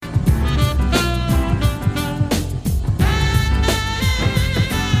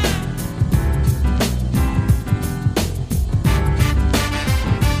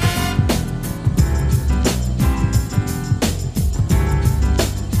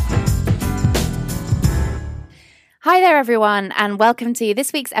Hi there, everyone, and welcome to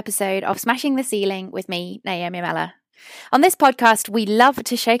this week's episode of Smashing the Ceiling with me, Naomi Mella. On this podcast, we love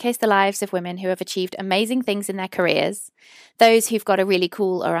to showcase the lives of women who have achieved amazing things in their careers, those who've got a really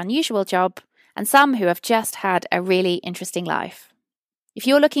cool or unusual job, and some who have just had a really interesting life. If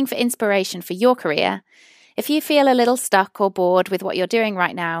you're looking for inspiration for your career, if you feel a little stuck or bored with what you're doing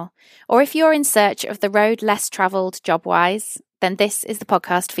right now, or if you're in search of the road less travelled job-wise, then this is the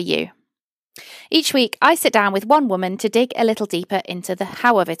podcast for you. Each week, I sit down with one woman to dig a little deeper into the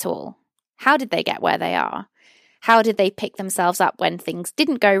how of it all. How did they get where they are? How did they pick themselves up when things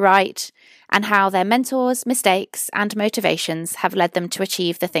didn't go right? And how their mentors, mistakes, and motivations have led them to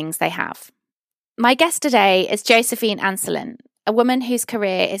achieve the things they have. My guest today is Josephine Anselin, a woman whose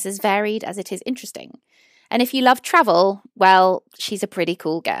career is as varied as it is interesting. And if you love travel, well, she's a pretty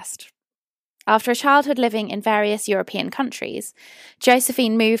cool guest. After a childhood living in various European countries,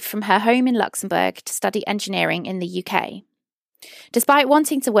 Josephine moved from her home in Luxembourg to study engineering in the UK. Despite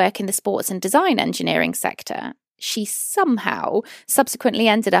wanting to work in the sports and design engineering sector, she somehow subsequently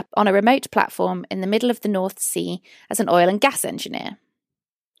ended up on a remote platform in the middle of the North Sea as an oil and gas engineer.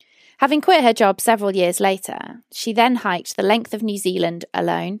 Having quit her job several years later, she then hiked the length of New Zealand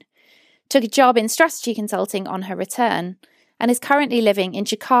alone, took a job in strategy consulting on her return, and is currently living in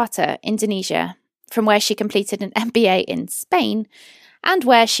Jakarta, Indonesia, from where she completed an MBA in Spain and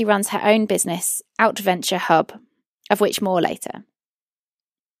where she runs her own business, Outventure Hub, of which more later.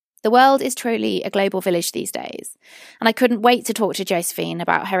 The world is truly a global village these days, and I couldn't wait to talk to Josephine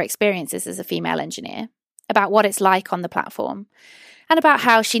about her experiences as a female engineer, about what it's like on the platform, and about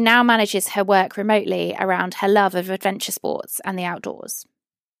how she now manages her work remotely around her love of adventure sports and the outdoors.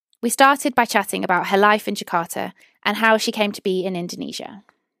 We started by chatting about her life in Jakarta and how she came to be in Indonesia.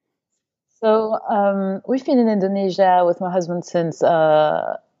 So we've been in Indonesia with my husband since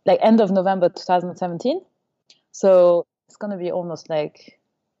end of November 2017. So it's going to be almost over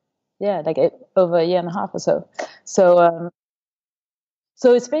a year and a half or so. So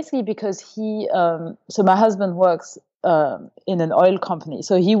it's basically because so my husband works in an oil company.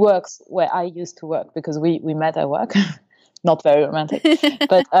 So he works where I used to work because we met at work. Not very romantic,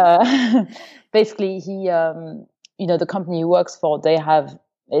 but basically he, the company he works for, they have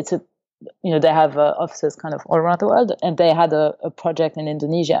offices kind of all around the world, and they had a project in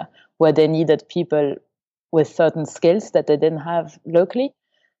Indonesia where they needed people with certain skills that they didn't have locally.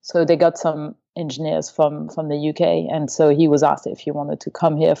 So they got some engineers from the UK, and so he was asked if he wanted to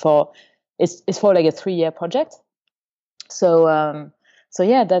come here it's for like a 3-year project. So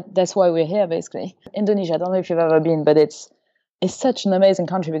yeah, that's why we're here basically. Indonesia, I don't know if you've ever been, but it's such an amazing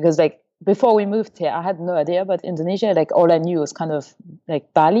country because like before we moved here, I had no idea about Indonesia. Like all I knew was kind of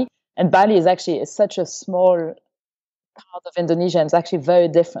like Bali, and Bali is such a small part of Indonesia, and it's actually very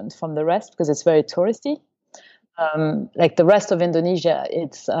different from the rest because it's very touristy. Like the rest of Indonesia,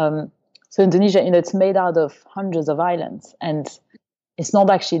 so Indonesia, it's made out of hundreds of islands, and it's not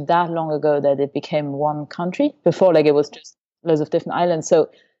actually that long ago that it became one country. Before, like it was just loads of different islands.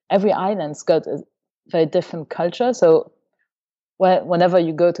 So every island's got a very different culture. So whenever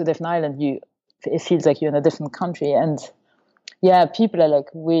you go to a different island, it feels like you're in a different country. And yeah, people are like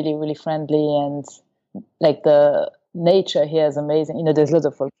really, really friendly, and like the nature here is amazing. There's loads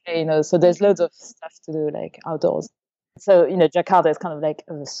of volcanoes, so there's loads of stuff to do like outdoors. So Jakarta is kind of like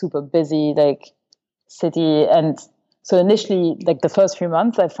a super busy like city, and so initially like the first few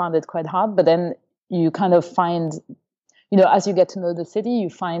months I found it quite hard, but then you kind of find, as you get to know the city, you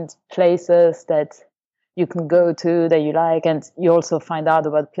find places that you can go to that you like, and you also find out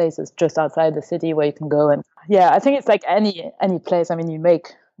about places just outside the city where you can go. And yeah, I think it's like any place. I mean,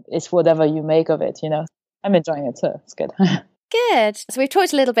 it's whatever you make of it. I'm enjoying it, so it's good. Good. So we've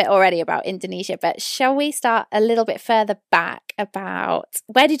talked a little bit already about Indonesia, but shall we start a little bit further back about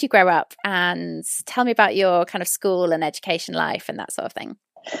where did you grow up, and tell me about your kind of school and education life and that sort of thing.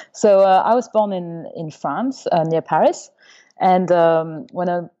 So I was born in France, near Paris. And when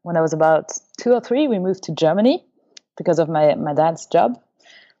I was about 2 or 3, we moved to Germany because of my dad's job.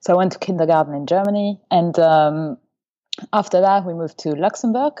 So I went to kindergarten in Germany. And after that, we moved to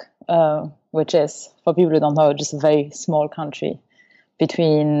Luxembourg, which is, for people who don't know, just a very small country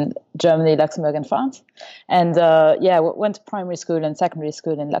between Germany, Luxembourg, and France. And went to primary school and secondary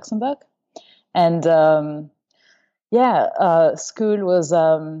school in Luxembourg. And school was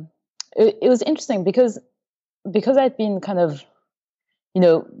it was interesting because I'd been kind of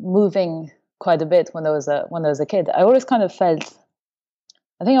moving quite a bit when I was a kid. I always felt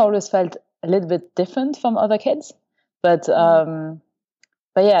a little bit different from other kids, but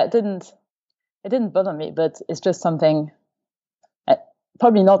yeah, it didn't bother me. But it's just something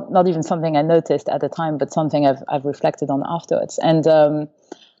probably not even something I noticed at the time, but something I've reflected on afterwards. And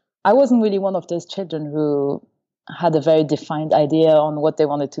I wasn't really one of those children who had a very defined idea on what they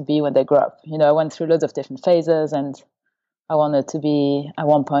wanted to be when they grew up. I went through loads of different phases, and at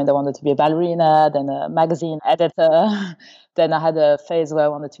one point I wanted to be a ballerina, then a magazine editor. Then I had a phase where I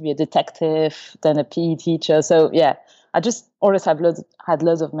wanted to be a detective, then a PE teacher. So yeah, I just always had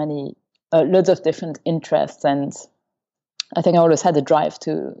loads of different interests, and I think I always had a drive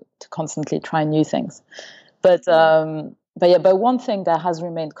to constantly try new things. But one thing that has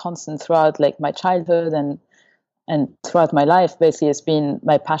remained constant throughout like my childhood and throughout my life basically has been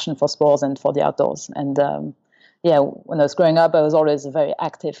my passion for sports and for the outdoors. And when I was growing up, I was always a very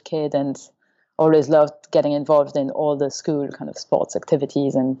active kid and always loved getting involved in all the school kind of sports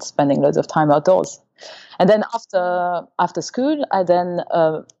activities and spending loads of time outdoors. And then after school, I then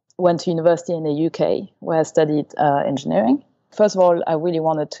went to university in the UK where I studied engineering. First of all, I really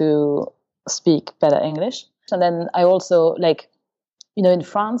wanted to speak better English. And then I also, in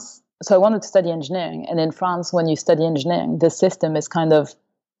France, so I wanted to study engineering. And in France, when you study engineering, the system is kind of,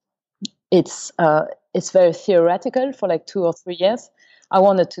 it's very theoretical for like 2 or 3 years. I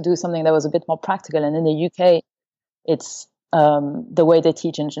wanted to do something that was a bit more practical. And in the UK, it's the way they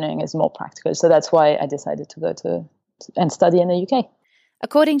teach engineering is more practical. So that's why I decided to go and study in the UK.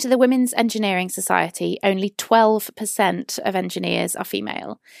 According to the Women's Engineering Society, only 12% of engineers are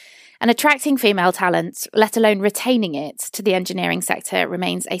female. And attracting female talent, let alone retaining it to the engineering sector,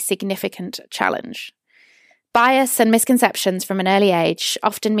 remains a significant challenge. Bias and misconceptions from an early age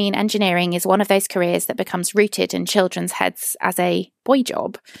often mean engineering is one of those careers that becomes rooted in children's heads as a boy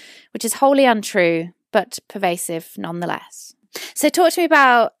job, which is wholly untrue, but pervasive nonetheless. So talk to me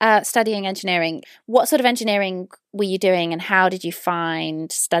about studying engineering. What sort of engineering were you doing and how did you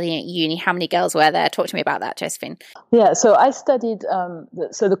find studying at uni? How many girls were there? Talk to me about that, Josephine. Yeah, so I studied,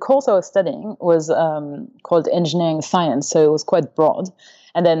 the course I was studying was called engineering science, so it was quite broad.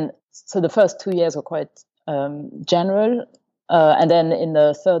 And then, so the first 2 years were quite general. And then in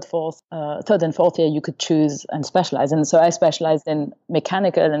the third and fourth year, you could choose and specialize. And so I specialized in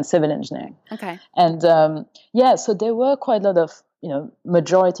mechanical and civil engineering. Okay. And so there were quite a lot of,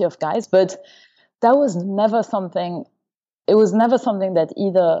 majority of guys, but that was never something, that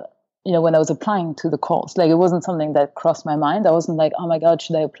either, when I was applying to the course, like it wasn't something that crossed my mind. I wasn't like, oh my God,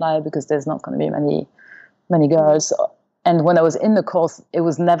 should I apply because there's not going to be many girls. And when I was in the course, it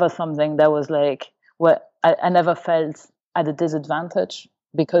was never something that was like, where I never felt at a disadvantage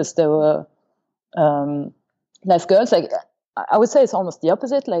because there were less girls. Like I would say it's almost the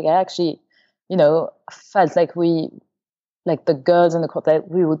opposite. Like I actually, felt like the girls in the course, that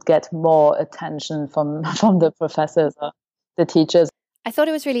we would get more attention from the professors or the teachers. I thought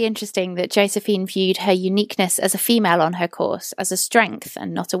it was really interesting that Josephine viewed her uniqueness as a female on her course as a strength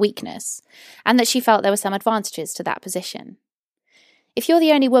and not a weakness, and that she felt there were some advantages to that position. If you're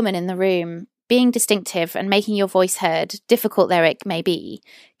the only woman in the room, being distinctive and making your voice heard, difficult though it may be,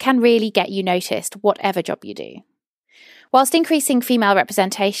 can really get you noticed whatever job you do. Whilst increasing female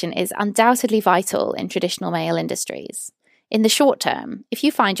representation is undoubtedly vital in traditional male industries, in the short term, if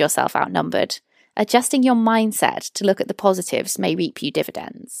you find yourself outnumbered, adjusting your mindset to look at the positives may reap you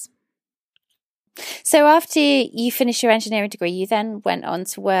dividends. So after you finished your engineering degree, you then went on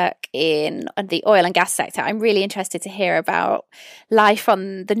to work in the oil and gas sector. I'm really interested to hear about life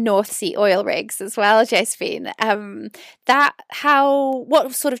on the North Sea oil rigs as well, Josephine.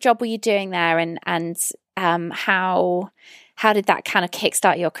 What sort of job were you doing there, and how did that kind of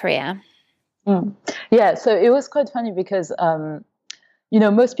kickstart your career? Yeah, so it was quite funny because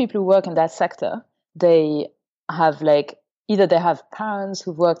most people who work in that sector, they have either they have parents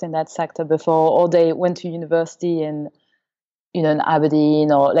who've worked in that sector before, or they went to university in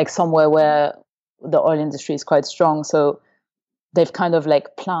Aberdeen or somewhere where the oil industry is quite strong. So they've kind of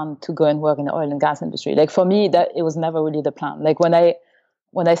planned to go and work in the oil and gas industry. For me, that it was never really the plan.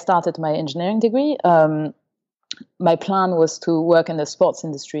 When I started my engineering degree, my plan was to work in the sports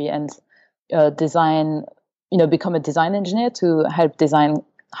industry and become a design engineer to help design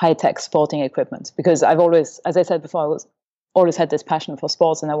high-tech sporting equipment. Because I've always, as I said before, always had this passion for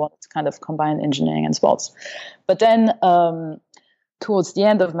sports, and I wanted to kind of combine engineering and sports. But then towards the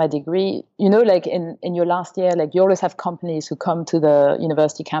end of my degree, in your last year, you always have companies who come to the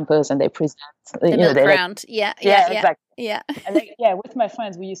university campus and they present the milk round. Yeah, exactly. Yeah. And with my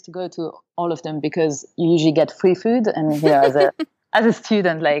friends, we used to go to all of them because you usually get free food, and as a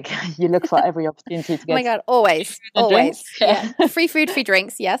student, you look for every opportunity to get. Oh my God, always. Yeah. Free food, free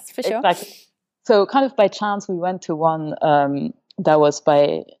drinks. Yes, for sure. Exactly. So kind of by chance, we went to one that was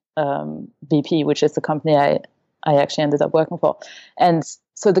by BP, which is the company I I actually ended up working for. And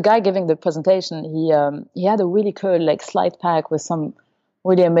so the guy giving the presentation, he had a really cool like slide pack with some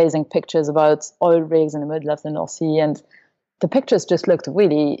really amazing pictures about oil rigs in the middle of the North Sea, and the pictures just looked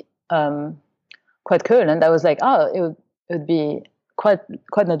really quite cool. And I was like, oh, it would be quite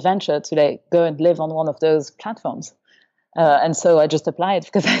an adventure to like go and live on one of those platforms. And so I just applied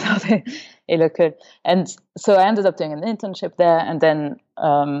because I thought it looked good. And so I ended up doing an internship there, and then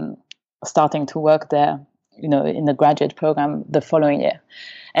starting to work there, in the graduate program the following year.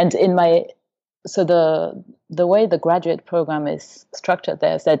 And so the way the graduate program is structured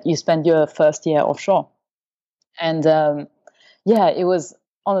there is that you spend your first year offshore. And it was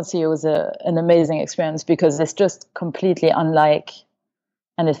an amazing experience, because it's just completely unlike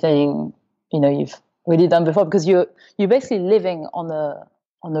anything you've really done before, because you're basically living on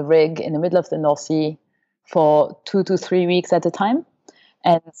a rig in the middle of the North Sea for 2 to 3 weeks at a time.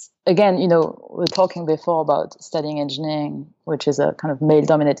 And again, we were talking before about studying engineering, which is a kind of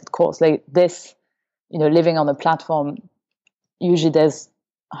male-dominated course. Like this, living on a platform, usually there's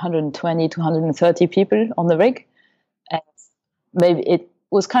 120 to 130 people on the rig, and maybe it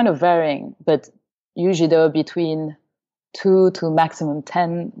was kind of varying, but usually there were between 2 to maximum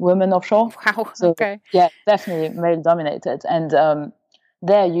 10 women offshore. Wow. So, okay. Yeah, definitely male dominated. And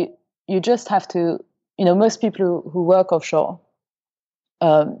there you just have to, most people who work offshore,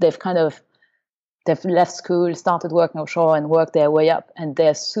 they've left school, started working offshore, and worked their way up, and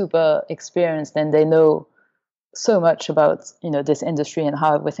they're super experienced, and they know so much about this industry and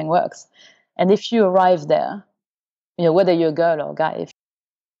how everything works. And if you arrive there, whether you're a girl or a guy, if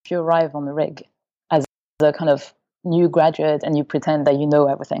you arrive on the rig as a kind of new graduate and you pretend that you know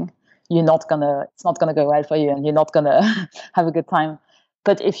everything, it's not gonna go well for you, and you're not gonna have a good time.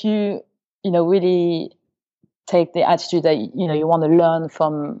 But if you really take the attitude that you want to learn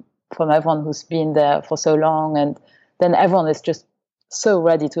from everyone who's been there for so long, and then everyone is just so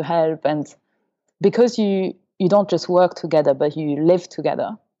ready to help, and because you don't just work together but you live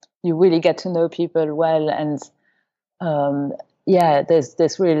together, you really get to know people well. And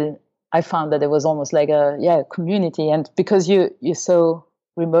there's real, I found that there was almost like a community, and because you're so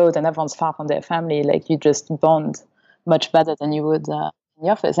remote and everyone's far from their family, like you just bond much better than you would in the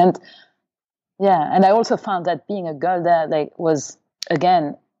office. And and I also found that being a girl there was,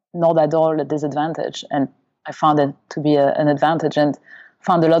 again, not at all a disadvantage, and I found it to be an advantage, and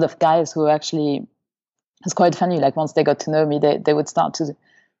found a lot of guys who actually, it's quite funny, like once they got to know me, they would start to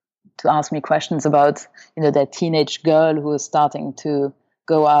ask me questions about their teenage girl who was starting to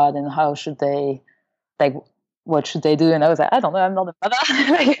go out, and how should they, like, what should they do? And I was like, I don't know, I'm not a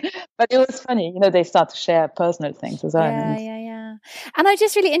mother. But it was funny, they start to share personal things as well. Yeah. And I'm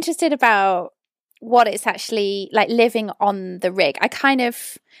just really interested about what it's actually like living on the rig. I kind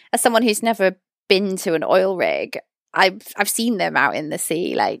of, as someone who's never been to an oil rig, I've seen them out in the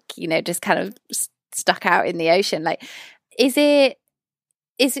sea, like, just kind of stuck out in the ocean. Like, is it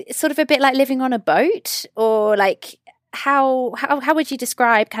sort of a bit like living on a boat, or like how would you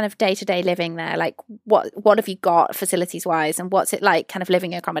describe kind of day-to-day living there? Like what have you got facilities wise, and what's it like kind of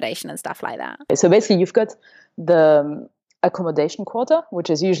living accommodation and stuff like that? So basically you've got the accommodation quarter,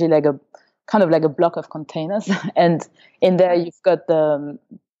 which is usually like a kind of like a block of containers, and in there you've got the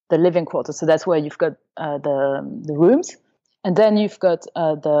living quarter. So that's where you've got the rooms, and then you've got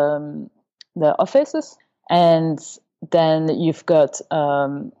the offices, and then you've got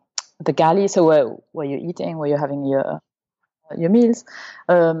the galley, so where you're eating, where you're having your meals,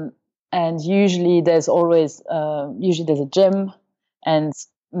 and usually there's always there's a gym, and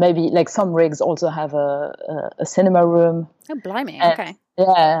maybe like some rigs also have a cinema room. Oh, blimey! And, okay.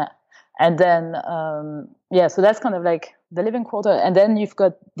 Yeah. And then, so that's kind of like the living quarter. And then you've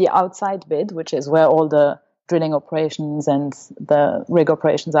got the outside bit, which is where all the drilling operations and the rig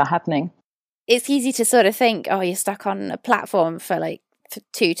operations are happening. It's easy to sort of think, oh, you're stuck on a platform for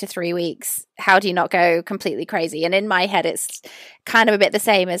 2 to 3 weeks. How do you not go completely crazy? And in my head, it's kind of a bit the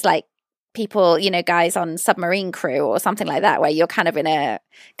same as like people, guys on submarine crew or something like that, where you're kind of in a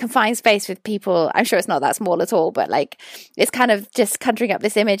confined space with people. I'm sure it's not that small at all, but like it's kind of just conjuring up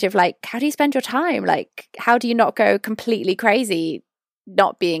this image of like, how do you spend your time? Like, how do you not go completely crazy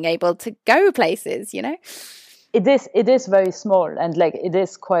not being able to go places, It is very small, and like it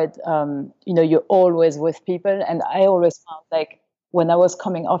is quite you're always with people. And I always found, like, when I was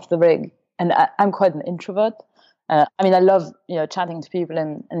coming off the rig, and I'm quite an introvert, I love chatting to people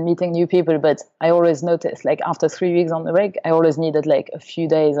and meeting new people, but I always noticed, like, after 3 weeks on the rig, I always needed like a few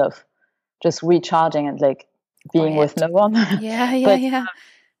days of just recharging and like being with no one. Yeah.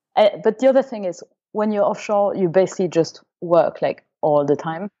 But the other thing is, when you're offshore, you basically just work like all the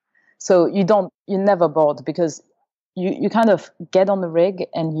time. So you're never bored, because you kind of get on the rig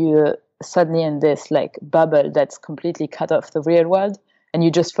and you're suddenly in this like bubble that's completely cut off the real world, and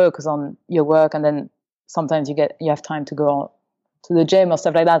you just focus on your work. And then sometimes you have time to go to the gym or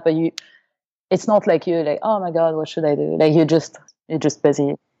stuff like that, but it's not like you're like, oh my God, what should I do? Like you're just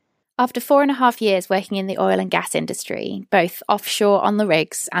busy. After 4.5 years working in the oil and gas industry, both offshore on the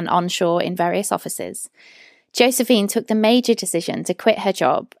rigs and onshore in various offices, Josephine took the major decision to quit her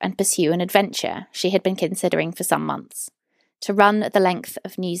job and pursue an adventure she had been considering for some months, to run the length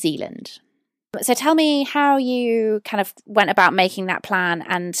of New Zealand. So tell me how you kind of went about making that plan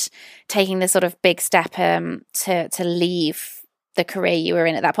and taking the sort of big step to leave the career you were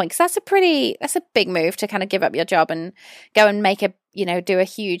in at that point, because that's a big move to kind of give up your job and go and make do a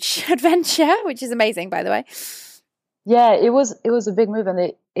huge adventure, which is amazing, by the way. Yeah, it was a big move,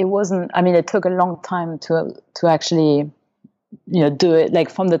 and it wasn't. I mean, it took a long time to actually, do it. Like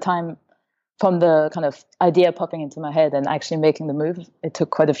from the kind of idea popping into my head and actually making the move, it took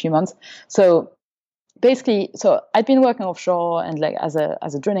quite a few months. So basically, I'd been working offshore and like as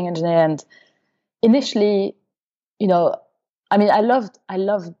a drilling engineer, and initially, I mean, I loved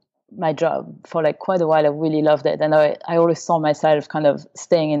my job for like quite a while. I really loved it, and I always saw myself kind of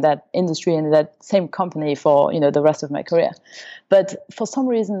staying in that industry and that same company for the rest of my career. But for some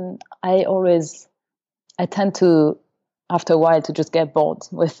reason, I tend to, after a while, to just get bored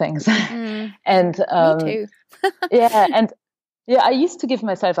with things. And me too. I used to give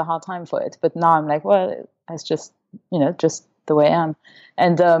myself a hard time for it, but now I'm like, well, it's just just the way I am.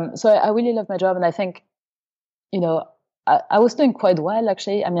 And so I really love my job, and I think I was doing quite well,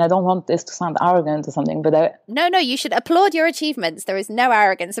 actually. I mean, I don't want this to sound arrogant or something, but No, you should applaud your achievements. There is no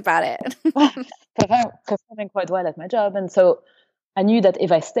arrogance about it. Performing quite well at my job. And so I knew that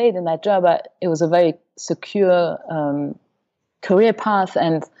if I stayed in that job, it was a very secure career path,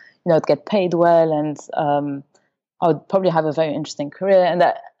 and, I'd get paid well, and I would probably have a very interesting career. And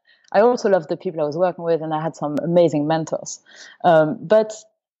I also loved the people I was working with, and I had some amazing mentors. But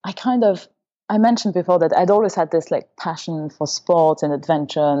I mentioned before that I'd always had this like passion for sport and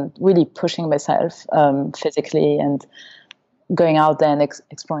adventure and really pushing myself physically and going out there and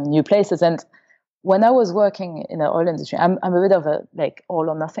exploring new places. And when I was working in the oil industry, I'm a bit of a like all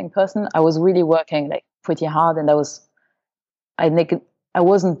or nothing person. I was really working like pretty hard, and I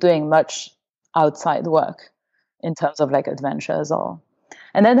wasn't doing much outside work in terms of like adventures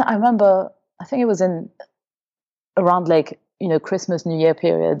and then I remember, I think it was in around like Christmas, New Year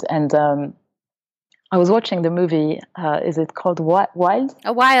period, and I was watching the movie, is it called Wild?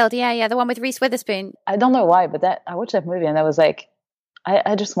 Wild, yeah, the one with Reese Witherspoon. I don't know why, but I watched that movie and I was like,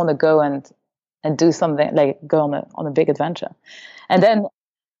 I just want to go and do something, like go on a big adventure. And then,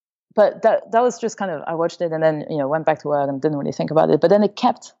 but that was just kind of, I watched it and then, went back to work and didn't really think about it. But then it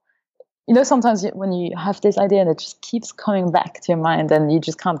kept, sometimes when you have this idea and it just keeps coming back to your mind and you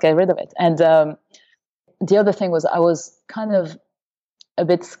just can't get rid of it. And the other thing was I was kind of a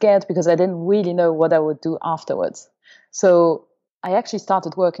bit scared because I didn't really know what I would do afterwards. So I actually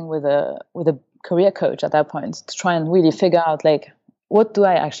started working with a career coach at that point to try and really figure out like, what do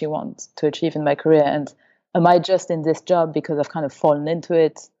I actually want to achieve in my career? And am I just in this job because I've kind of fallen into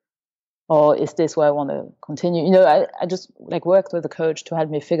it? Or is this where I want to continue? I just like worked with a coach to help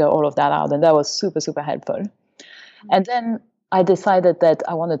me figure all of that out. And that was super, super helpful. Mm-hmm. And then I decided that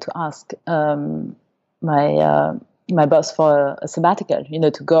I wanted to ask my boss for a sabbatical,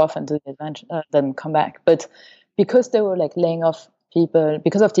 to go off and do the adventure, then come back. But because they were like laying off people,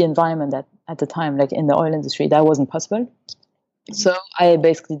 because of the environment at the time, like in the oil industry, that wasn't possible. Mm-hmm. So I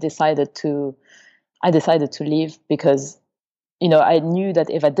basically decided to leave because, I knew that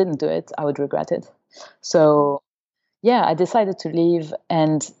if I didn't do it, I would regret it. So yeah, I decided to leave.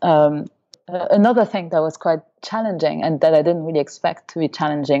 And another thing that was quite challenging and that I didn't really expect to be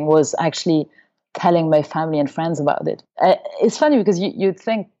challenging was actually telling my family and friends about it. It's funny because you'd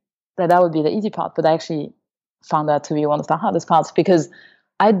think that would be the easy part, but I actually found that to be one of the hardest parts because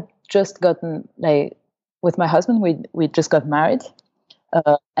I'd just gotten, like, with my husband, we just got married.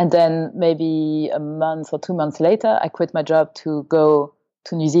 And then maybe a month or 2 months later, I quit my job to go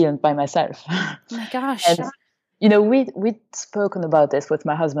to New Zealand by myself. Oh my gosh. And, we'd spoken about this with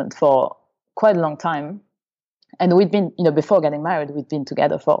my husband for quite a long time. And we'd been, before getting married, we'd been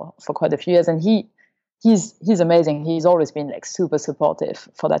together for quite a few years. And he's amazing. He's always been like super supportive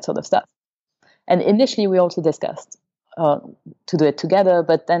for that sort of stuff. And initially we also discussed to do it together.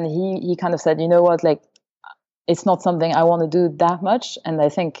 But then he kind of said, you know what, like, it's not something I want to do that much. And I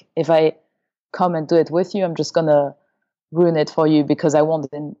think if I come and do it with you, I'm just going to ruin it for you because I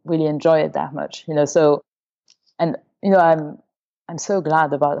won't really enjoy it that much, So, and, I'm so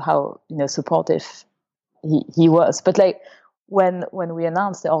glad about how, supportive he was. But like when we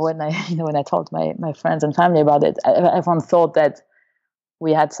announced it, or when I when I told my friends and family about it, everyone thought that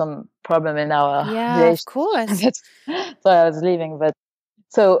we had some problem in our Yeah, of relationship. course. So I was leaving. But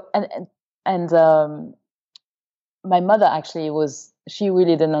so and my mother actually she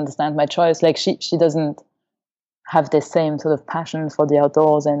really didn't understand my choice. Like she doesn't have the same sort of passion for the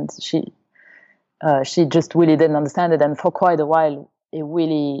outdoors, and she just really didn't understand it. And for quite a while, it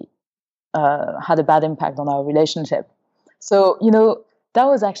really had a bad impact on our relationship. So, that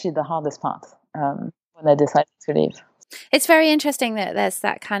was actually the hardest part when I decided to leave. It's very interesting that there's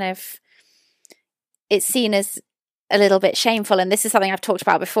that kind of, it's seen as a little bit shameful. And this is something I've talked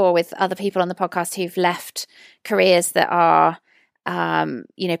about before with other people on the podcast who've left careers that are,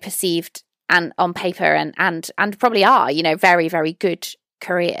 perceived and on paper and probably are, very, very good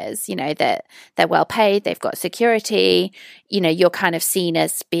careers, that they're well paid, they've got security, you're kind of seen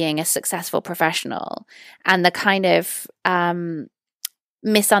as being a successful professional. And the kind of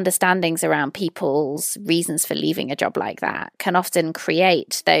misunderstandings around people's reasons for leaving a job like that can often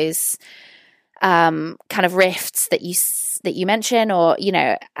create those kind of rifts that you mention, or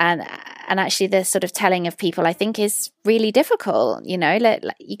and actually the sort of telling of people, I think, is really difficult.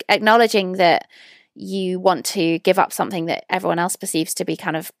 Acknowledging that you want to give up something that everyone else perceives to be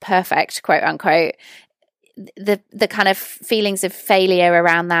kind of perfect, quote unquote. The kind of feelings of failure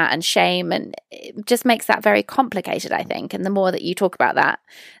around that and shame, and it just makes that very complicated, I think. And the more that you talk about that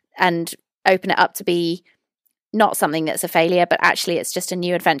and open it up to be not something that's a failure, but actually it's just a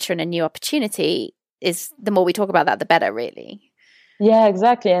new adventure and a new opportunity, is the more we talk about that, the better, really. Yeah,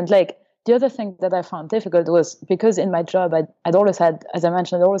 exactly. And like the other thing that I found difficult was because in my job, I'd always had, as I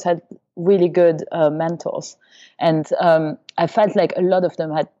mentioned, I'd always had really good mentors. And I felt like a lot of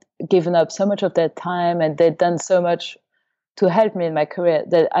them had given up so much of their time and they'd done so much to help me in my career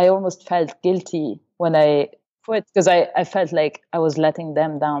that I almost felt guilty when I quit, because I felt like I was letting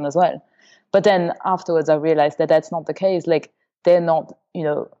them down as well. But then afterwards, I realized that that's not the case. Like they're not,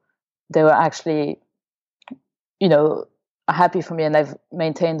 they were actually, happy for me, and I've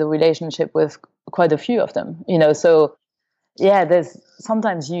maintained a relationship with quite a few of them. So yeah, there's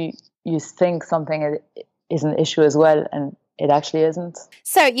sometimes you think something is an issue as well, and it actually isn't.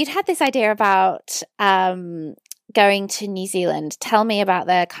 So you'd had this idea about going to New Zealand. Tell me about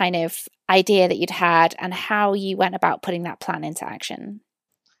the kind of idea that you'd had and how you went about putting that plan into action.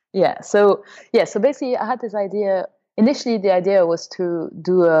 So basically I had this idea. Initially the idea was to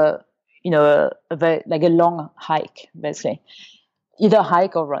do a very, like a long hike, basically, either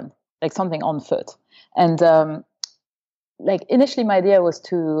hike or run, like something on foot. And like initially my idea was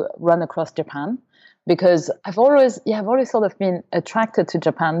to run across Japan, because I've always sort of been attracted to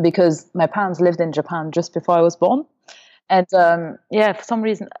Japan because my parents lived in Japan just before I was born. And for some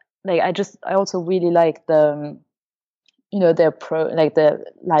reason, like I also really like the their the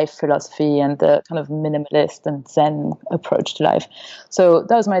life philosophy and the kind of minimalist and Zen approach to life. So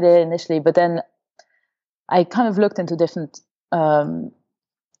that was my idea initially, but then I kind of looked into different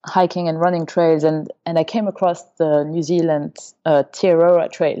hiking and running trails, and I came across the New Zealand Te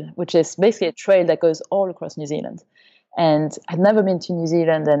Aroha Trail, which is basically a trail that goes all across New Zealand. And I'd never been to New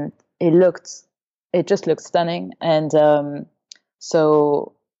Zealand, and it just looked stunning. And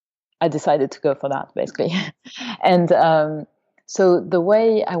so I decided to go for that, basically. And so the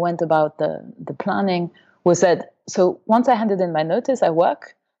way I went about the planning was that, so once I handed in my notice at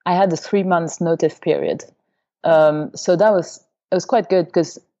work, I had a 3 months notice period. So it was quite good,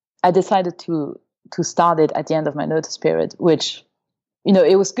 because I decided to start it at the end of my notice period, which,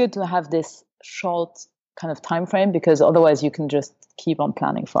 it was good to have this short kind of time frame, because otherwise you can just keep on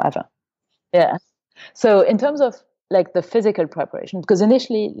planning forever. Yeah. So in terms of like the physical preparation, because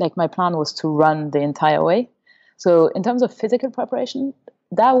initially like my plan was to run the entire way. So in terms of physical preparation,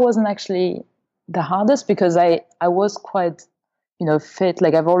 that wasn't actually the hardest, because I was quite, fit.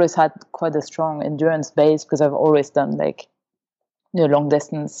 Like I've always had quite a strong endurance base, because I've always done like, long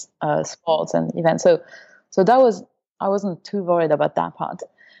distance sports and events. So I wasn't too worried about that part.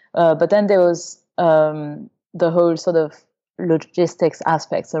 But then there was the whole sort of logistics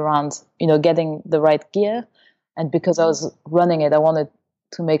aspects around, getting the right gear. And because I was running it, I wanted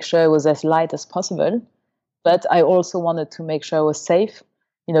to make sure it was as light as possible. But I also wanted to make sure I was safe,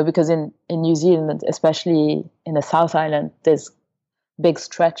 because in New Zealand, especially in the South Island, there's big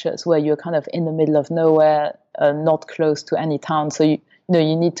stretches where you're kind of in the middle of nowhere, not close to any town. So, you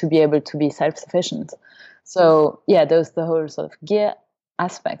need to be able to be self-sufficient. So, yeah, there's the whole sort of gear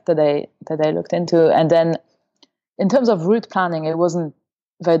aspect that I looked into. And then in terms of route planning, it wasn't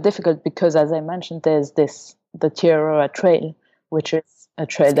very difficult, because, as I mentioned, there's the Te Aroha Trail, which is a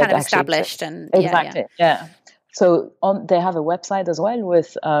trail it's kind that of actually established exists. and Exactly, yeah. So they have a website as well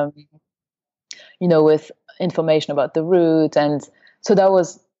with with information about the route, and so that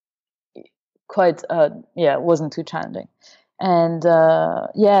was quite wasn't too challenging. And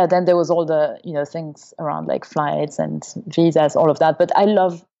then there was all the things around like flights and visas, all of that. But I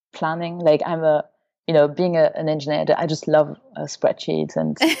love planning. Like I'm being an engineer, I just love spreadsheets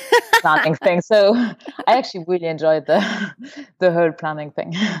and planning things. So I actually really enjoyed the whole planning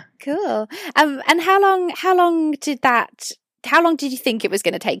thing. Cool. And how long did you think it was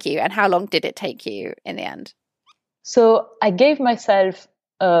going to take you, and how long did it take you in the end? So I gave myself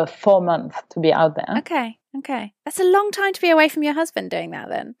 4 months to be out there. Okay. That's a long time to be away from your husband doing that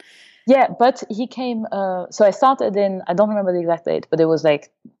then. Yeah, but he came, so I started I don't remember the exact date, but it was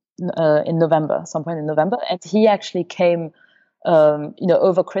like in November, some point in November. And he actually came,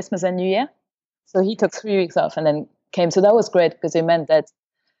 over Christmas and New Year. So he took 3 weeks off and then came. So that was great because it meant that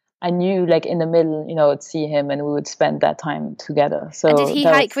I knew like in the middle, I'd see him and we would spend that time together. So and did he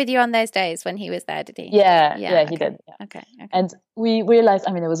hike with you on those days when he was there, did he? Yeah, he did. Yeah. Okay. And we realized,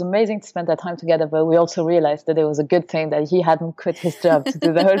 it was amazing to spend that time together, but we also realized that it was a good thing that he hadn't quit his job to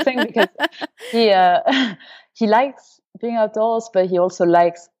do the whole thing, because he likes being outdoors, but he also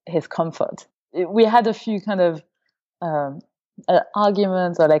likes his comfort. We had a few kind of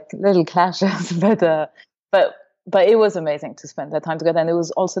arguments or like little clashes, but it was amazing to spend that time together. And it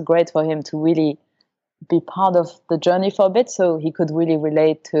was also great for him to really be part of the journey for a bit, so he could really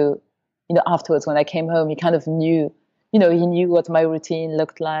relate to, afterwards when I came home, he kind of knew, he knew what my routine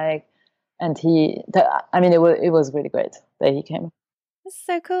looked like. And it was really great that he came. That's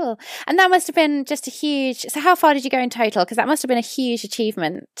so cool. And that must have been just so how far did you go in total? Because that must have been a huge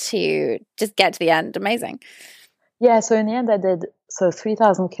achievement to just get to the end. Amazing. Yeah, so in the end I did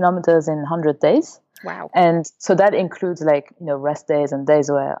 3,000 kilometers in 100 days. Wow. And so that includes rest days and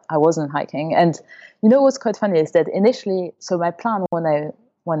days where I wasn't hiking. And what's quite funny is that initially, so my plan when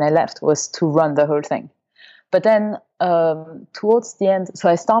I left was to run the whole thing. But then towards the end, so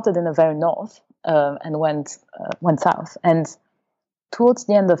I started in the very north and went south. And towards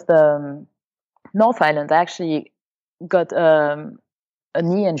the end of the North Island, I actually got a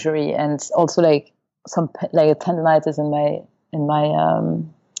knee injury and also a tendonitis in my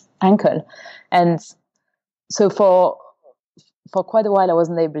ankle. And so for quite a while I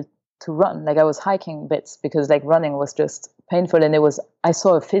wasn't able to run. I was hiking bits because running was just painful. And I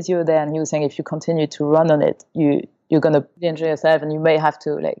saw a physio there, and he was saying if you continue to run on it, you're going to injure yourself and you may have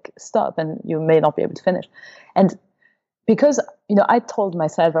to stop and you may not be able to finish. And because I told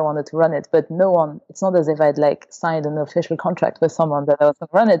myself I wanted to run it, but it's not as if I'd signed an official contract with someone that I was going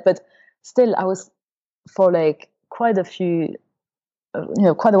to run it. But still, I was for quite a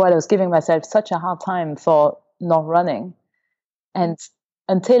while I was giving myself such a hard time for not running. And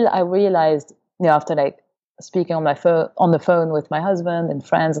until I realized, after speaking on the phone with my husband and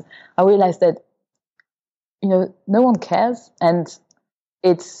friends, I realized that no one cares, and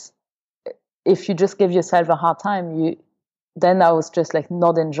it's, if you just give yourself a hard time, then I was just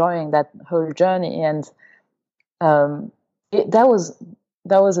not enjoying that whole journey. And that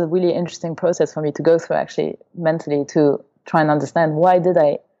was a really interesting process for me to go through, actually, mentally, to try and understand why did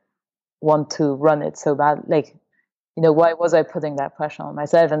I want to run it so bad. Why was I putting that pressure on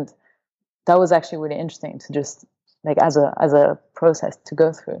myself? And that was actually really interesting to just as a process to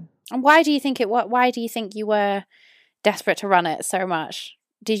go through. And why do you think you were desperate to run it so much?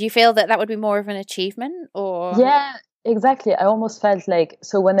 Did you feel that would be more of an achievement, or? Yeah, exactly. I almost felt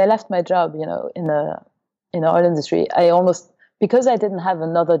so when I left my job, in the oil industry, I almost, because I didn't have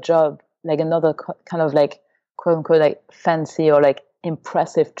another job, another kind of quote unquote fancy or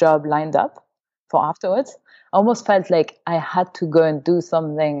impressive job lined up for afterwards, I almost felt I had to go and do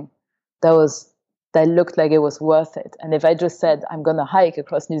something that looked like it was worth it. And if I just said I'm gonna hike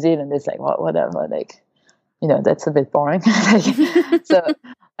across New Zealand, it's whatever, that's a bit boring. So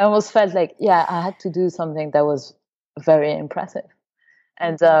I almost felt I had to do something that was very impressive.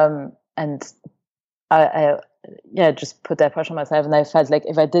 And I just put that pressure on myself, and I felt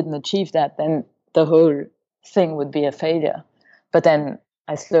if I didn't achieve that, then the whole thing would be a failure. But then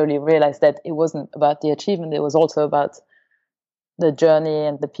I slowly realized that it wasn't about the achievement, it was also about the journey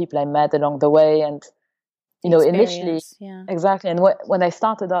and the people I met along the way. And initially, exactly, and when I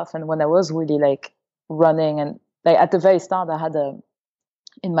started off and when I was really running, and at the very start, I had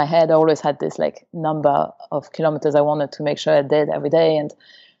in my head I always had this number of kilometers I wanted to make sure I did every day.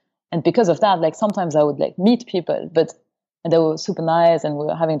 And because of that, sometimes I would meet people, and they were super nice and we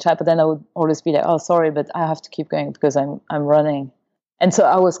were having chat, but then I would always be oh, sorry, but I have to keep going because I'm running. And so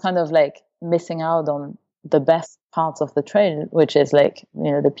I was kind of missing out on the best parts of the trail, which is like,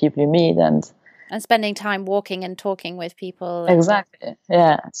 the people you meet and spending time walking and talking with people. Exactly.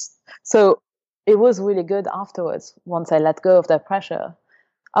 Yeah. So it was really good afterwards. Once I let go of that pressure,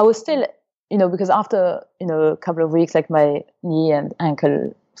 I was still, because after, a couple of weeks, like my knee and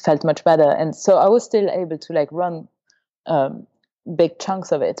ankle felt much better. And so I was still able to like run big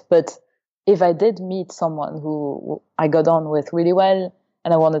chunks of it. But if I did meet someone who I got on with really well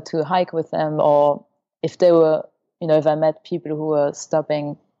and I wanted to hike with them, or if they were, if I met people who were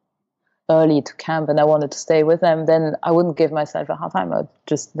stopping early to camp and I wanted to stay with them, then I wouldn't give myself a hard time. I'd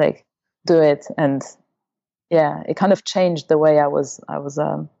just like do it. And yeah, it kind of changed the way I was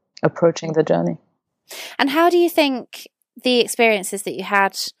approaching the journey. And how do you think the experiences that you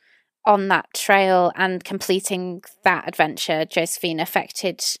had on that trail and completing that adventure, Josephine,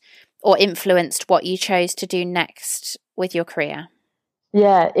 affected or influenced what you chose to do next with your career?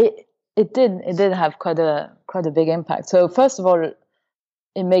 Yeah, it did have quite a big impact. So first of all,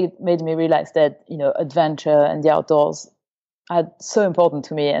 it made me realize that adventure and the outdoors are so important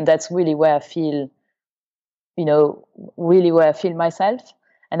to me, and that's really where I feel myself.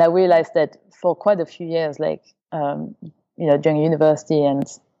 And I realized that for quite a few years, like during university and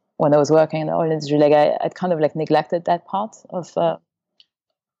when I was working in the oil industry, like I'd kind of like neglected that part of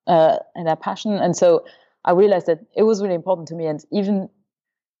and that passion. And so I realized that it was really important to me. And even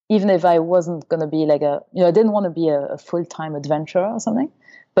if I wasn't going to be like I didn't want to be a full-time adventurer or something,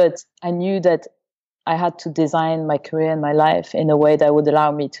 but I knew that I had to design my career and my life in a way that would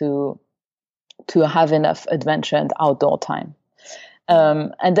allow me to have enough adventure and outdoor time.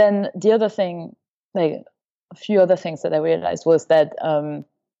 And then the other thing, like a few other things that I realized was that,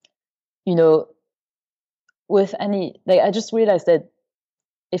 with I just realized that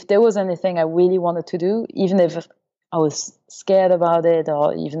if there was anything I really wanted to do, even if I was scared about it,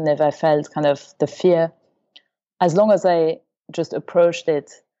 or even if I felt kind of the fear, as long as I just approached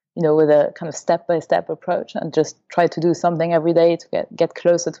it, with a kind of step-by-step approach and just try to do something every day to get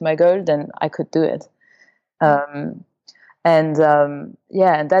closer to my goal, then I could do it. And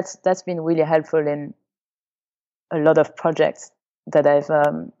that's been really helpful in a lot of projects that I've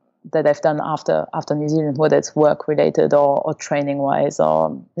done after New Zealand, whether it's work related or training wise,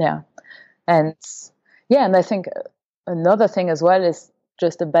 and I think another thing as well is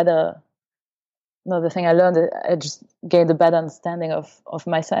just another thing I learned. I just gained a better understanding of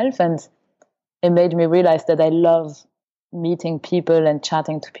myself, and it made me realize that I love meeting people and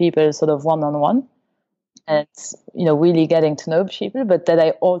chatting to people sort of one-on-one, and really getting to know people, but that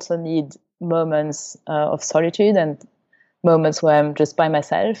I also need moments of solitude and moments where I'm just by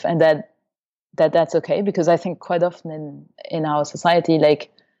myself, and that's okay, because I think quite often in our society, like,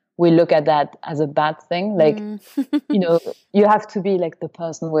 we look at that as a bad thing. Like, you have to be like the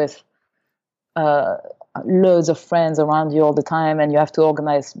person with loads of friends around you all the time, and you have to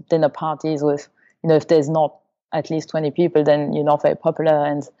organize dinner parties with, if there's not at least 20 people, then you're not very popular.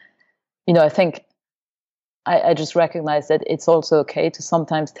 And, I think I just recognize that it's also okay to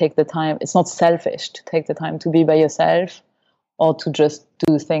sometimes take the time. It's not selfish to take the time to be by yourself, or to just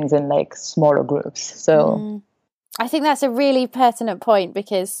do things in like smaller groups. So I think that's a really pertinent point,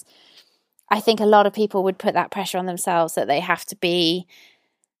 because I think a lot of people would put that pressure on themselves that they have to be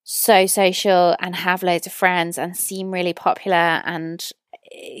so social and have loads of friends and seem really popular, and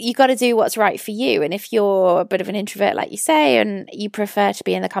you got to do what's right for you. And if you're a bit of an introvert, like you say, and you prefer to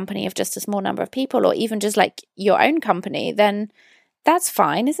be in the company of just a small number of people, or even just like your own company, then that's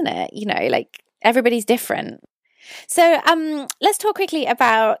fine, isn't it? Like, everybody's different. So let's talk quickly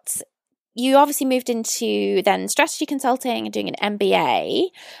about, you obviously moved into then strategy consulting and doing an MBA.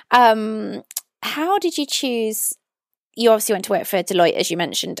 How did you choose? You obviously went to work for Deloitte, as you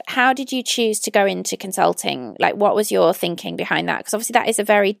mentioned. How did you choose to go into consulting? Like, what was your thinking behind that? Because obviously that is a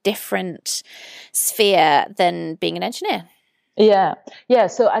very different sphere than being an engineer. Yeah.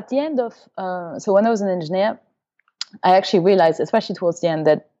 So at the end of, so when I was an engineer, I actually realized, especially towards the end,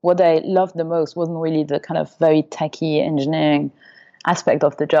 that what I loved the most wasn't really the kind of very techie engineering aspect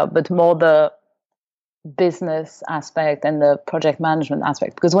of the job, but more the business aspect and the project management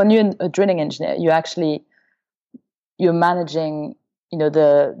aspect. Because when you're a drilling engineer, you're managing,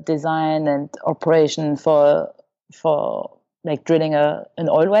 the design and operation for like drilling an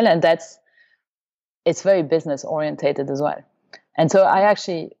oil well, and it's very business orientated as well. And so I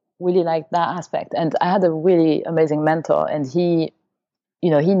actually really liked that aspect, and I had a really amazing mentor, and he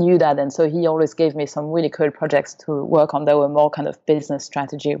knew that, and so he always gave me some really cool projects to work on that were more kind of business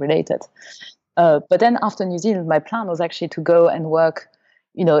strategy related. But then after New Zealand, my plan was actually to go and work,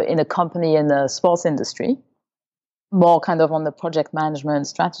 in a company in the sports industry, more kind of on the project management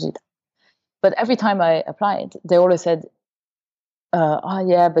strategy. But every time I applied, they always said, "Oh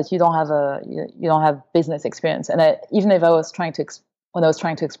yeah, but you don't have business experience." And even if I was trying to when I was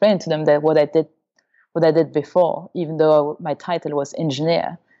trying to explain to them that what I did before, even though my title was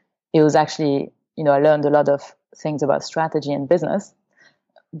engineer, it was actually, I learned a lot of things about strategy and business.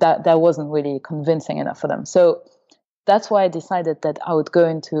 That wasn't really convincing enough for them. So that's why I decided that I would go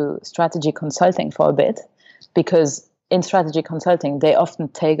into strategy consulting for a bit, because in strategy consulting, they often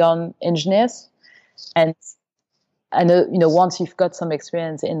take on engineers. And I know, once you've got some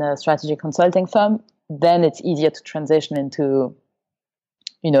experience in a strategy consulting firm, then it's easier to transition into,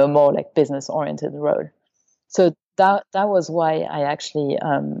 a more like business oriented role. So that was why I actually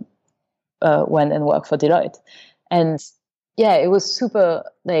went and worked for Deloitte. And yeah, it was super,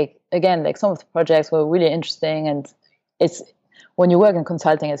 like, again, like some of the projects were really interesting. And it's, when you work in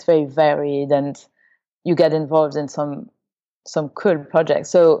consulting, it's very varied and you get involved in some cool projects.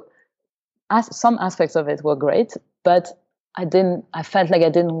 So some aspects of it were great, but I felt like I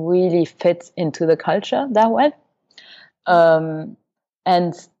didn't really fit into the culture that well.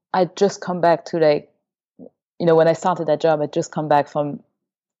 And I'd just come back to, like, when I started that job, I'd just come back from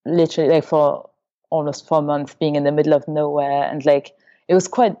literally, like, for almost 4 months being in the middle of nowhere. And like, it was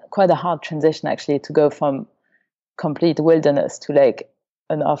quite a hard transition actually to go from complete wilderness to like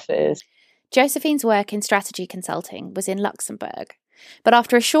an office. Josephine's work in strategy consulting was in Luxembourg. But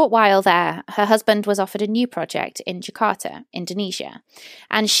after a short while there, her husband was offered a new project in Jakarta, Indonesia,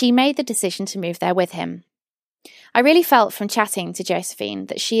 and she made the decision to move there with him. I really felt from chatting to Josephine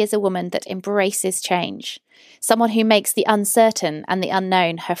that she is a woman that embraces change, someone who makes the uncertain and the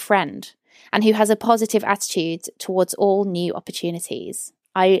unknown her friend, and who has a positive attitude towards all new opportunities.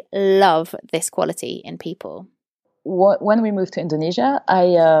 I love this quality in people. When we moved to Indonesia,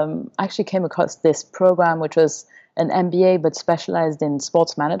 I actually came across this program, which was an MBA but specialized in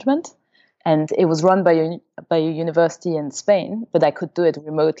sports management, and it was run by a university in Spain, but I could do it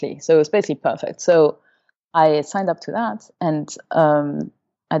remotely, so it was basically perfect. So I signed up to that, and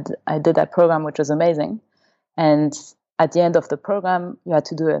I did that program, which was amazing. And at the end of the program, you had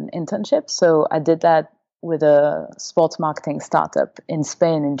to do an internship. So I did that with a sports marketing startup in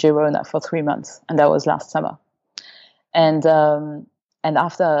Spain, in Girona, for 3 months, and that was last summer. And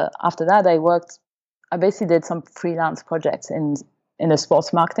after that, I basically did some freelance projects in the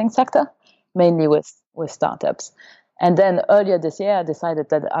sports marketing sector, mainly with startups. And then earlier this year, I decided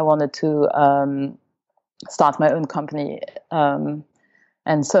that I wanted to start my own company.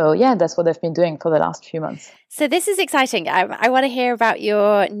 And so, yeah, that's what I've been doing for the last few months. So this is exciting. I want to hear about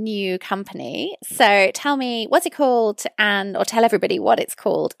your new company. So tell me, what's it called, or tell everybody what it's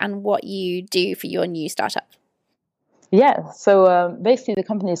called and what you do for your new startup. Yeah, so basically the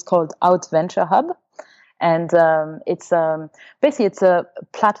company is called Outventure Hub. And it's a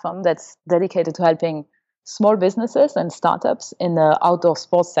platform that's dedicated to helping small businesses and startups in the outdoor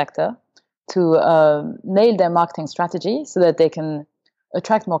sports sector to nail their marketing strategy so that they can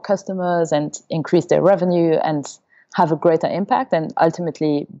attract more customers and increase their revenue and have a greater impact and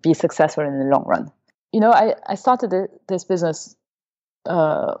ultimately be successful in the long run. I started this business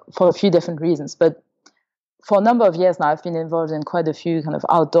for a few different reasons, but for a number of years now, I've been involved in quite a few kind of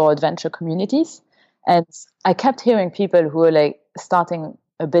outdoor adventure communities. And I kept hearing people who are like starting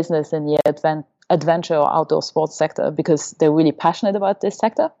a business in the adventure or outdoor sports sector because they're really passionate about this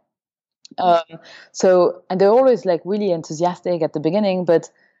sector. And they're always like really enthusiastic at the beginning,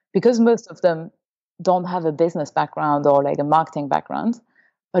 but because most of them don't have a business background or like a marketing background,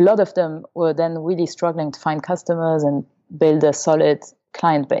 a lot of them were then really struggling to find customers and build a solid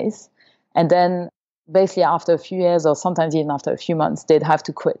client base. And then basically after a few years, or sometimes even after a few months, they'd have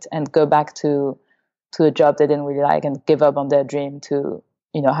to quit and go back to a job they didn't really like and give up on their dream to,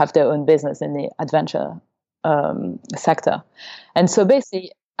 have their own business in the adventure sector. And so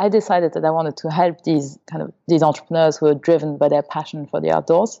basically, I decided that I wanted to help these entrepreneurs who are driven by their passion for the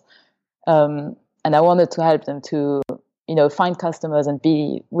outdoors. And I wanted to help them to, find customers and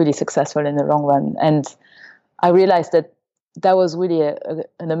be really successful in the long run. And I realized that was really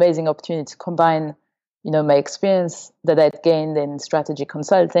an amazing opportunity to combine, my experience that I'd gained in strategy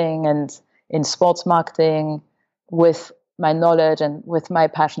consulting and in sports marketing with my knowledge and with my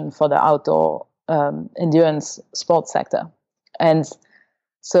passion for the outdoor endurance sports sector. And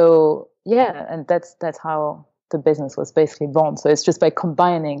so, yeah, and that's how the business was basically born. So it's just by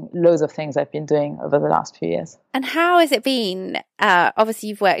combining loads of things I've been doing over the last few years. And how has it been? Obviously,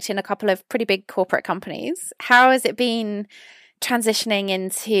 you've worked in a couple of pretty big corporate companies. How has it been transitioning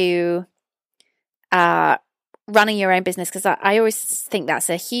into running your own business? Because I always think that's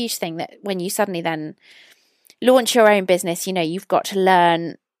a huge thing, that when you suddenly then launch your own business, you've got to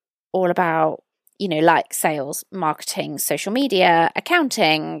learn all about, like sales, marketing, social media,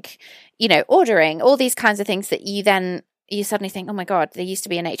 accounting, ordering, all these kinds of things that you suddenly think, oh my God, there used to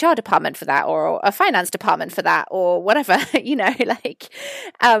be an HR department for that, or a finance department for that, or whatever,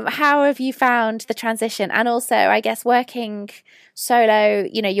 how have you found the transition? And also, I guess, working solo,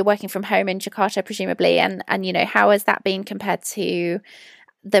 you're working from home in Jakarta, presumably, and how has that been compared to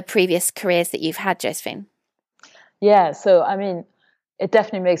the previous careers that you've had, Josephine? Yeah, so, it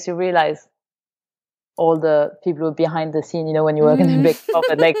definitely makes you realize all the people who are behind the scene, when you work in a big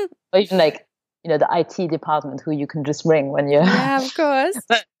corporate, or even the IT department who you can just ring when you're... Yeah, of course.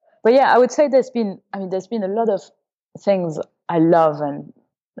 But yeah, I would say there's been a lot of things I love and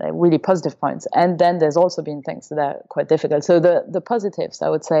really positive points. And then there's also been things that are quite difficult. So the positives, I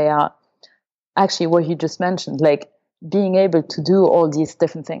would say, are actually what you just mentioned, like being able to do all these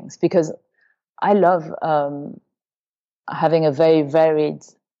different things, because I love having a very varied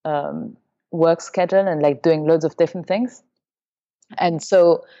work schedule and doing loads of different things. And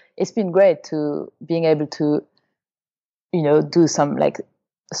so it's been great to being able to, do some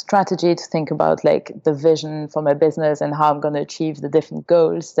strategy to think about the vision for my business and how I'm going to achieve the different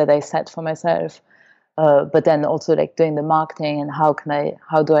goals that I set for myself. But then also doing the marketing and how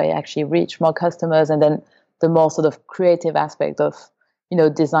do I actually reach more customers? And then the more sort of creative aspect of,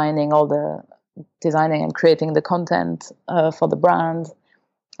 designing and creating the content for the brand.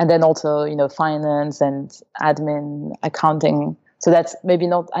 And then also, finance and admin, accounting. So that's maybe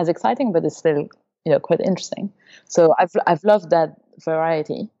not as exciting, but it's still, quite interesting. So I've loved that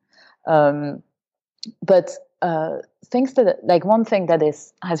variety. But things that, one thing that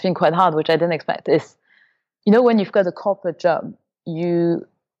has been quite hard, which I didn't expect, is, when you've got a corporate job, you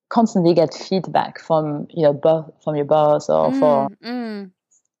constantly get feedback from, from your boss or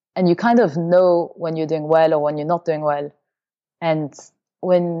and you kind of know when you're doing well or when you're not doing well. And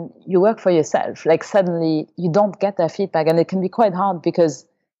when you work for yourself, suddenly you don't get that feedback, and it can be quite hard because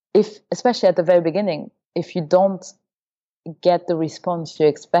especially at the very beginning, if you don't get the response you're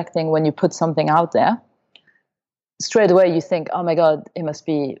expecting when you put something out there, straight away you think, oh my God, it must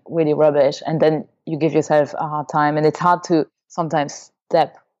be really rubbish. And then you give yourself a hard time, and it's hard to sometimes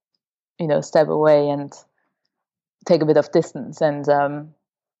step away and take a bit of distance. And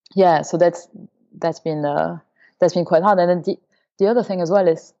so that's been quite hard. And then the other thing as well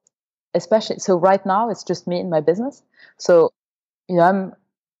is, especially, so right now it's just me and my business. So, I'm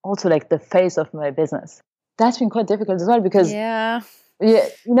also the face of my business. That's been quite difficult as well because,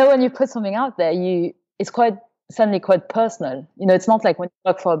 when you put something out there, it's suddenly quite personal. It's not like when you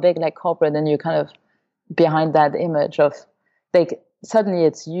work for a big corporate and you're kind of behind that image of suddenly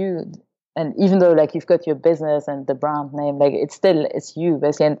it's you. And even though you've got your business and the brand name, it's you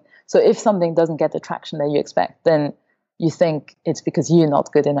basically. And so if something doesn't get the traction that you expect, then you think it's because you're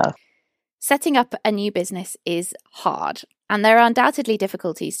not good enough. Setting up a new business is hard, and there are undoubtedly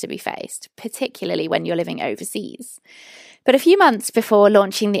difficulties to be faced, particularly when you're living overseas. But a few months before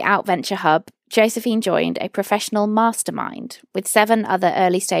launching the Outventure Hub, Josephine joined a professional mastermind with 7 other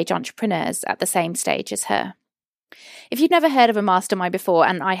early-stage entrepreneurs at the same stage as her. If you'd never heard of a mastermind before,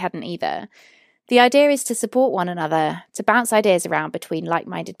 and I hadn't either, the idea is to support one another, to bounce ideas around between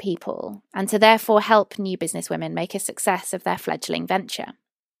like-minded people, and to therefore help new businesswomen make a success of their fledgling venture.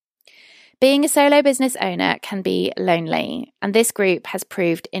 Being a solo business owner can be lonely, and this group has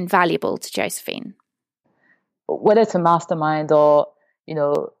proved invaluable to Josephine. Whether it's a mastermind or,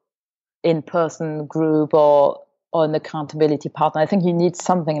 in-person group or an accountability partner, I think you need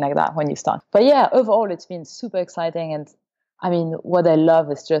something like that when you start. But yeah, overall, it's been super exciting. And what I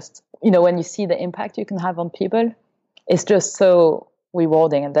love is just, when you see the impact you can have on people, it's just so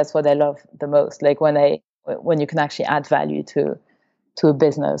rewarding. And that's what I love the most. When you can actually add value to a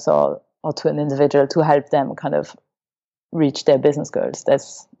business or to an individual to help them kind of reach their business goals.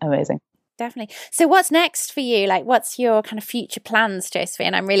 That's amazing. Definitely. So what's next for you? What's your kind of future plans,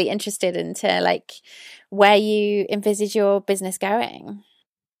 Josephine? I'm really interested into where you envisage your business going.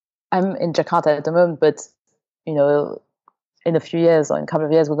 I'm in Jakarta at the moment, but in a few years or in a couple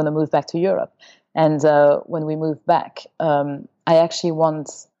of years, we're going to move back to Europe. And when we move back, I actually want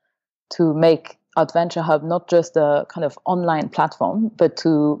to make Outventure Hub not just a kind of online platform, but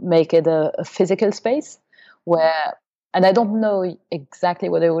to make it a physical space where, and I don't know exactly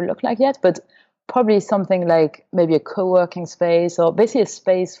what it will look like yet, but probably something like maybe a co-working space or basically a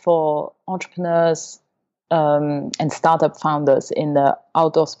space for entrepreneurs and startup founders in the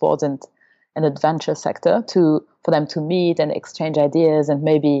outdoor sports and adventure sector for them to meet and exchange ideas and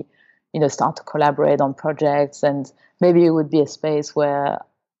maybe, start to collaborate on projects. And maybe it would be a space where,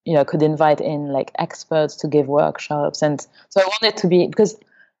 I could invite in experts to give workshops. And so I want it to be, because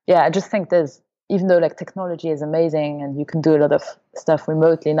I just think there's, even though like technology is amazing and you can do a lot of stuff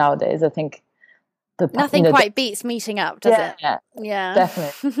remotely nowadays, I think nothing quite beats meeting up, does it? Yeah,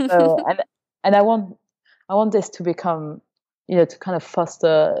 definitely. So and I want this to become, to kind of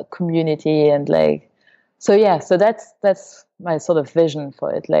foster community and like, so that's my sort of vision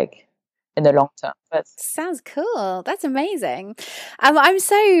for it, like in the long term. Sounds cool. That's amazing. I'm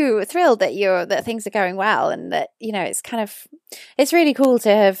so thrilled that things are going well, and that it's really cool to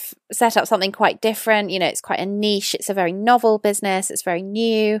have set up something quite different. It's quite a niche. It's a very novel business. It's very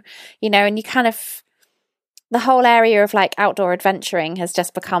new. And you kind of, the whole area of like outdoor adventuring has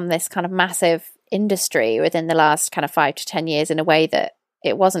just become this kind of massive industry within the last kind of 5 to 10 years in a way that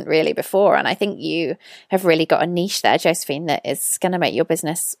it wasn't really before. And I think you have really got a niche there, Josephine, that is going to make your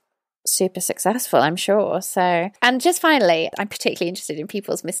business super successful, I'm sure. So, and just finally, I'm particularly interested in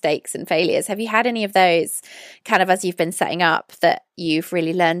people's mistakes and failures. Have you had any of those kind of as you've been setting up that you've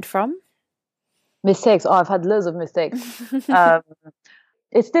really learned from? Mistakes? Oh, I've had loads of mistakes.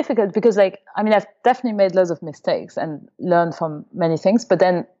 It's difficult because I've definitely made loads of mistakes and learned from many things, but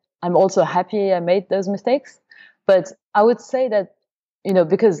then I'm also happy I made those mistakes. But I would say that,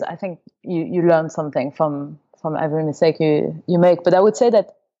 because I think you learn something from every mistake you make. But I would say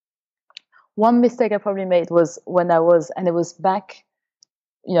that one mistake I probably made was and it was back,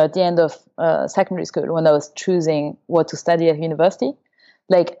 at the end of secondary school, when I was choosing what to study at university.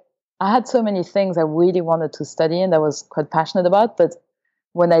 Like, I had so many things I really wanted to study and I was quite passionate about, but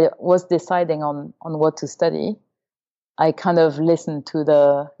when I was deciding on what to study, I kind of listened to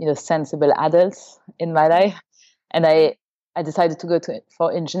the sensible adults in my life, and I decided to go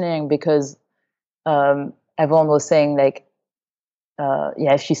for engineering because everyone was saying like,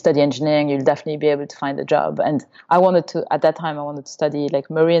 if you study engineering, you'll definitely be able to find a job. And at that time, I wanted to study like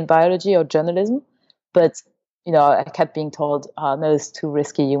marine biology or journalism, but I kept being told, no, it's too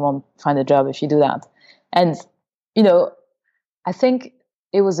risky. You won't find a job if you do that. And I think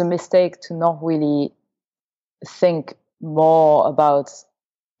it was a mistake to not really think more about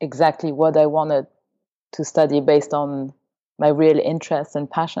exactly what I wanted to study based on my real interests and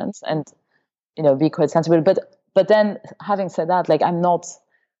passions, and be quite sensible. But then, having said that, like I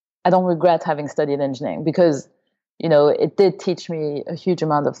don't regret having studied engineering, because it did teach me a huge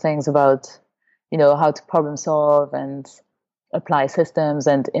amount of things about how to problem solve and apply systems,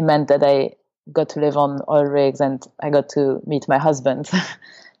 and it meant that I got to live on oil rigs and I got to meet my husband.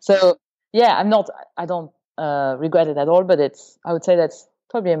 So yeah, I don't regret it at all, but I would say that's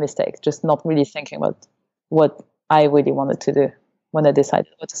probably a mistake, just not really thinking about what I really wanted to do when I decided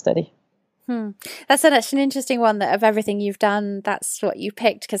what to study. That's such an interesting one, that of everything you've done, that's what you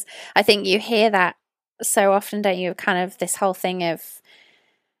picked, because I think you hear that so often, don't you? Kind of this whole thing of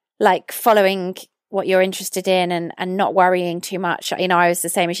like following what you're interested in and not worrying too much. I was the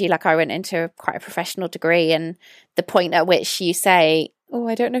same as you. Like, I went into quite a professional degree, and the point at which you say, oh,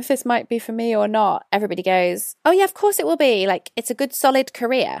 I don't know if this might be for me or not, everybody goes, oh yeah, of course it will be. Like, it's a good solid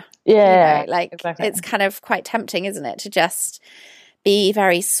career. Yeah, exactly. It's kind of quite tempting, isn't it, to just be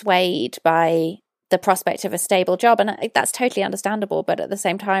very swayed by the prospect of a stable job. And that's totally understandable. But at the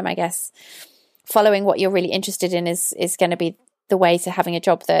same time, I guess following what you're really interested in is going to be the way to having a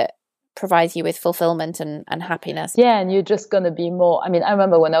job that provides you with fulfillment and happiness. Yeah, and you're just going to be more. I mean, I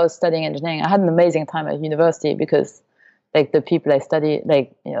remember when I was studying engineering, I had an amazing time at university because like the people I studied,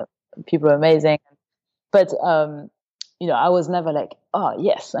 people are amazing. But, I was never like, oh,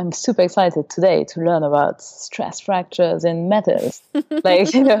 yes, I'm super excited today to learn about stress fractures in metals. But I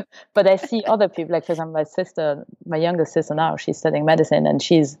see other people, like, for example, my younger sister now, she's studying medicine, and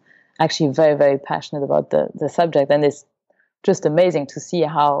she's actually very, very passionate about the subject. And it's just amazing to see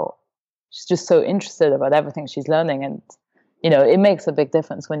how she's just so interested about everything she's learning. And, it makes a big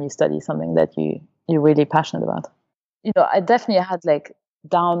difference when you study something that you're really passionate about. I definitely had like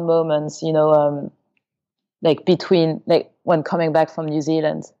down moments, like between like when coming back from New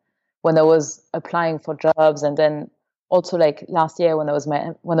Zealand, when I was applying for jobs, and then also like last year when I was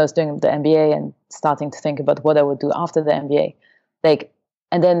doing the MBA and starting to think about what I would do after the MBA, like,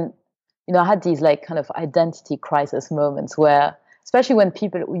 and then I had these like kind of identity crisis moments where, especially when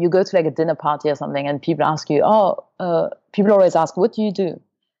you go to like a dinner party or something, and people ask you, people always ask, what do you do?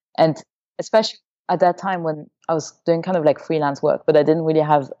 And especially at that time when I was doing kind of like freelance work, but I didn't really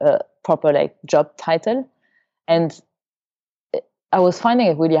have a proper like job title. And I was finding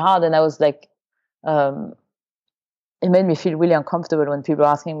it really hard. And I was like, it made me feel really uncomfortable when people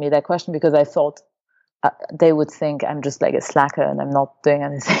were asking me that question, because I thought they would think I'm just like a slacker and I'm not doing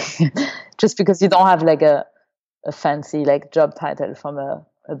anything just because you don't have like a fancy like job title from a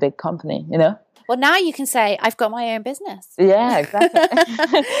a big company, you know? Well, now you can say, I've got my own business. Yeah,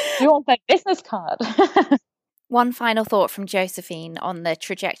 exactly. You want my business card? One final thought from Josephine on the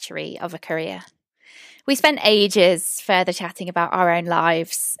trajectory of a career. We spent ages further chatting about our own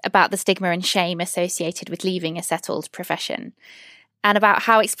lives, about the stigma and shame associated with leaving a settled profession, and about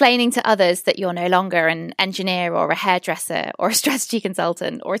how explaining to others that you're no longer an engineer or a hairdresser or a strategy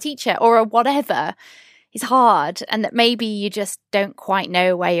consultant or a teacher or a whatever is hard, and that maybe you just don't quite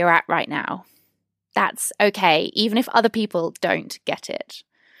know where you're at right now. That's okay, even if other people don't get it.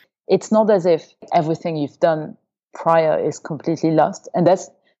 It's not as if everything you've done prior is completely lost. And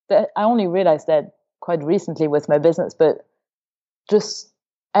that I only realized that quite recently with my business, but just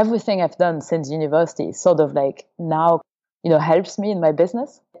everything I've done since university sort of like now, helps me in my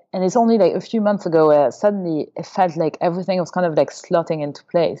business. And it's only like a few months ago where suddenly it felt like everything was kind of like slotting into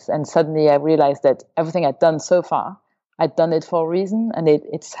place. And suddenly I realized that everything I'd done so far, I'd done it for a reason, and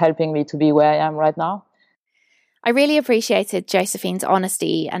it's helping me to be where I am right now. I really appreciated Josephine's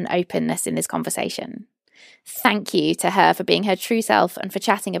honesty and openness in this conversation. Thank you to her for being her true self and for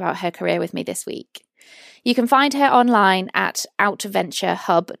chatting about her career with me this week. You can find her online at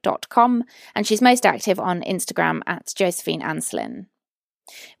outventurehub.com, and she's most active on Instagram at Josephine Anslin.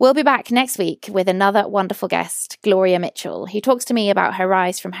 We'll be back next week with another wonderful guest, Gloria Mitchell, who talks to me about her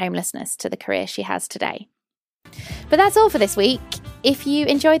rise from homelessness to the career she has today. But that's all for this week. If you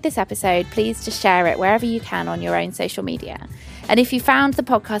enjoyed this episode, please just share it wherever you can on your own social media. And if you found the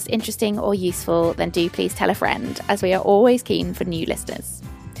podcast interesting or useful, then do please tell a friend, as we are always keen for new listeners.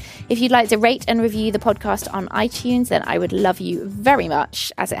 If you'd like to rate and review the podcast on iTunes, then I would love you very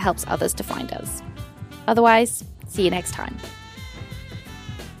much, as it helps others to find us. Otherwise, see you next time.